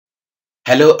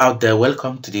Hello out there,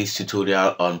 welcome to this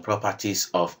tutorial on properties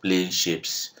of plane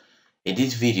shapes. In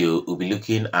this video, we'll be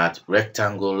looking at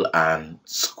rectangle and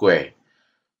square.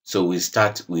 So we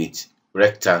start with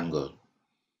rectangle.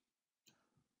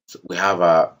 So we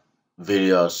have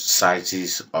various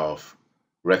sizes of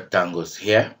rectangles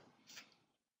here,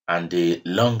 and the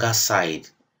longer side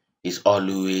is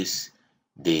always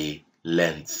the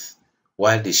length,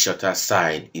 while the shorter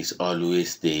side is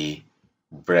always the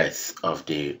breadth of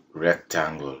the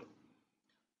rectangle.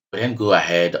 We then go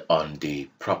ahead on the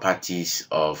properties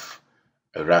of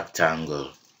a rectangle.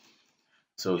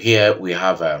 So here we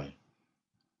have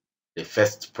the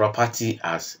first property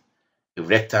as a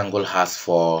rectangle has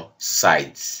four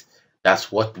sides. That's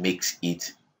what makes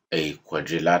it a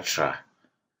quadrilateral.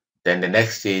 Then the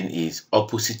next thing is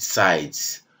opposite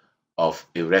sides of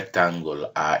a rectangle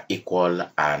are equal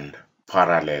and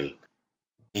parallel.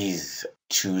 These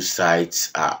two sides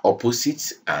are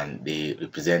opposite and they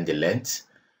represent the length,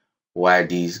 while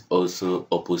these also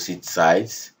opposite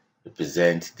sides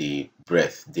represent the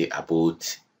breadth. They are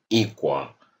both equal.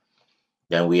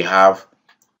 Then we have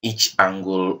each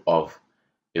angle of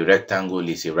a rectangle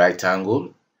is a right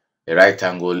angle. A right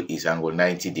angle is angle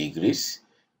 90 degrees.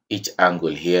 Each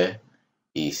angle here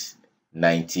is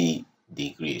 90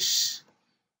 degrees.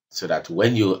 So that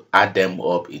when you add them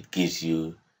up, it gives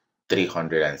you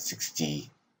 360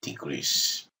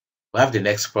 degrees. We have the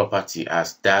next property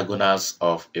as diagonals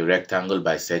of a rectangle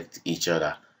bisect each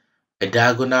other. A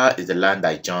diagonal is the line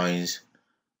that joins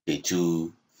the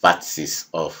two vertices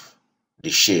of the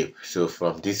shape. So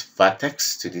from this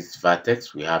vertex to this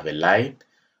vertex, we have a line.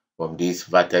 From this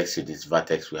vertex to this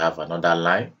vertex, we have another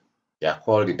line. They are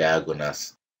called the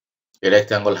diagonals. A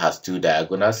rectangle has two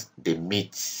diagonals. They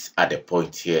meet at the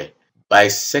point here.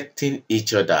 Bisecting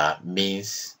each other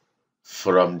means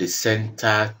from the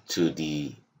center to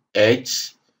the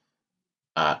edge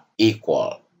are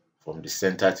equal. From the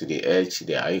center to the edge,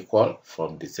 they are equal.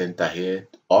 From the center here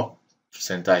up,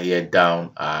 center here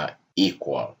down are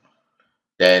equal.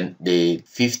 Then the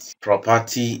fifth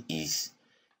property is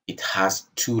it has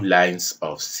two lines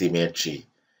of symmetry.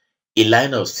 A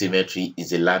line of symmetry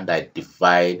is a line that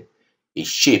divides a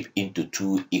shape into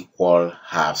two equal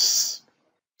halves.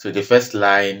 So the first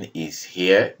line is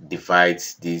here,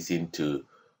 divides this into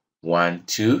 1,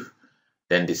 2.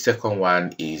 Then the second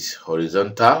one is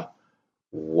horizontal,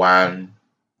 1,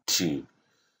 2.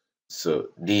 So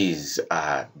these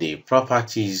are the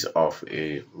properties of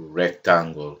a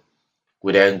rectangle.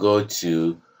 We then go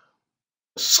to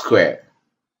square.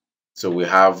 So we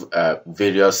have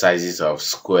various sizes of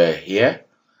square here.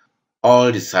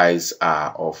 All the sides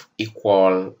are of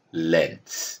equal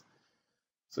length.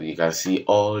 So you can see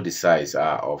all the sides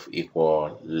are of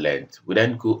equal length. We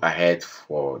then go ahead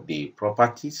for the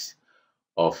properties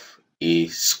of a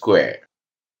square.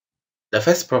 The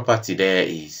first property there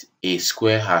is a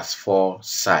square has four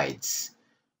sides.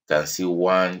 You can see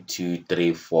 1, 2,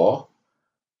 3, 4.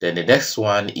 Then the next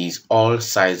one is all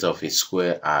sides of a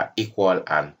square are equal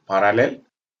and parallel.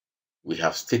 We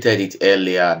have stated it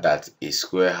earlier that a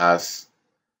square has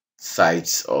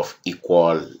sides of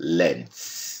equal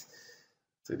lengths.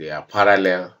 So they are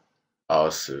parallel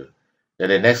also. Then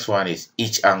the next one is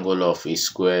each angle of a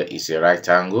square is a right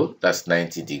angle. That's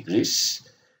 90 degrees.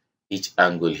 Each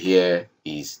angle here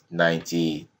is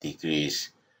 90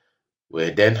 degrees. We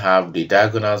then have the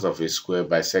diagonals of a square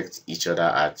bisect each other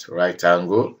at right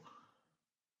angle.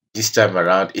 This time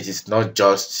around, it is not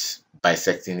just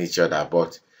bisecting each other,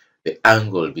 but the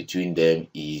angle between them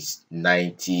is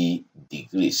 90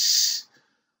 degrees.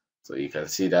 So you can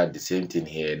see that the same thing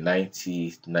here,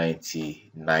 90,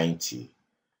 90, 90.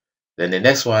 Then the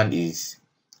next one is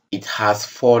it has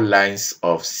four lines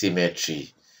of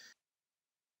symmetry.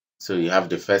 So you have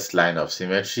the first line of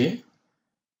symmetry,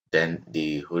 then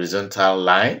the horizontal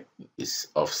line is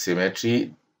of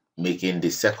symmetry, making the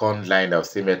second line of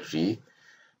symmetry.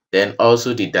 Then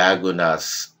also the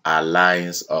diagonals are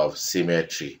lines of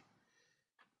symmetry.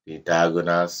 The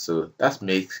diagonals, so that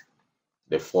makes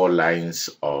the four lines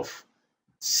of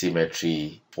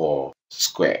symmetry for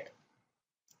square.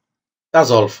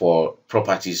 That's all for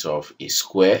properties of a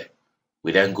square.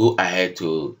 We then go ahead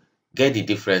to get the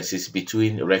differences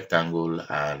between rectangle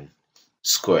and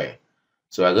square.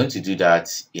 So we're going to do that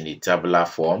in a tabular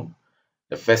form.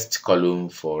 The first column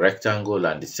for rectangle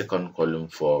and the second column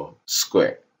for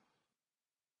square.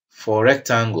 For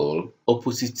rectangle,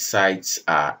 opposite sides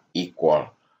are equal,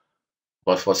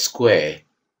 but for square,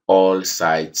 all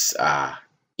sides are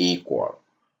equal.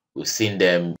 We've seen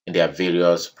them in their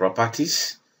various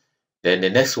properties. Then the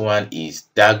next one is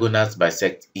diagonals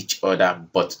bisect each other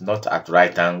but not at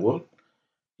right angle.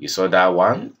 You saw that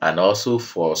one. And also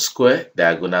for square,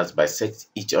 diagonals bisect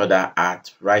each other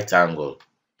at right angle.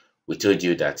 We told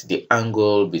you that the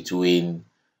angle between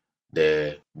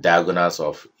the diagonals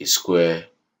of a square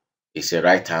is a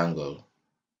right angle.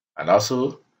 And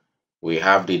also we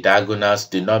have the diagonals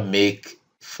do not make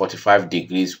 45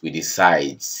 degrees with the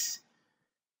sides.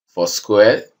 For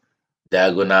square,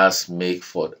 diagonals make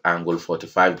for angle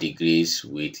 45 degrees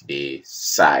with the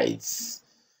sides.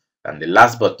 And the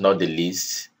last but not the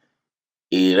least,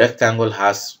 a rectangle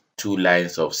has 2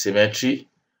 lines of symmetry,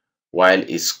 while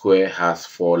a square has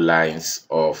 4 lines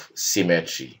of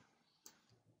symmetry.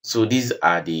 So these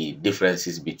are the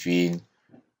differences between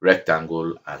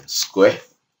rectangle and square.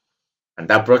 And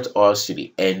that brought us to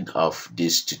the end of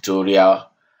this tutorial.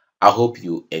 I hope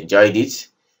you enjoyed it.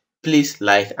 Please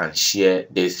like and share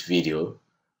this video.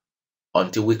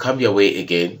 Until we come your way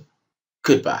again,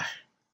 goodbye.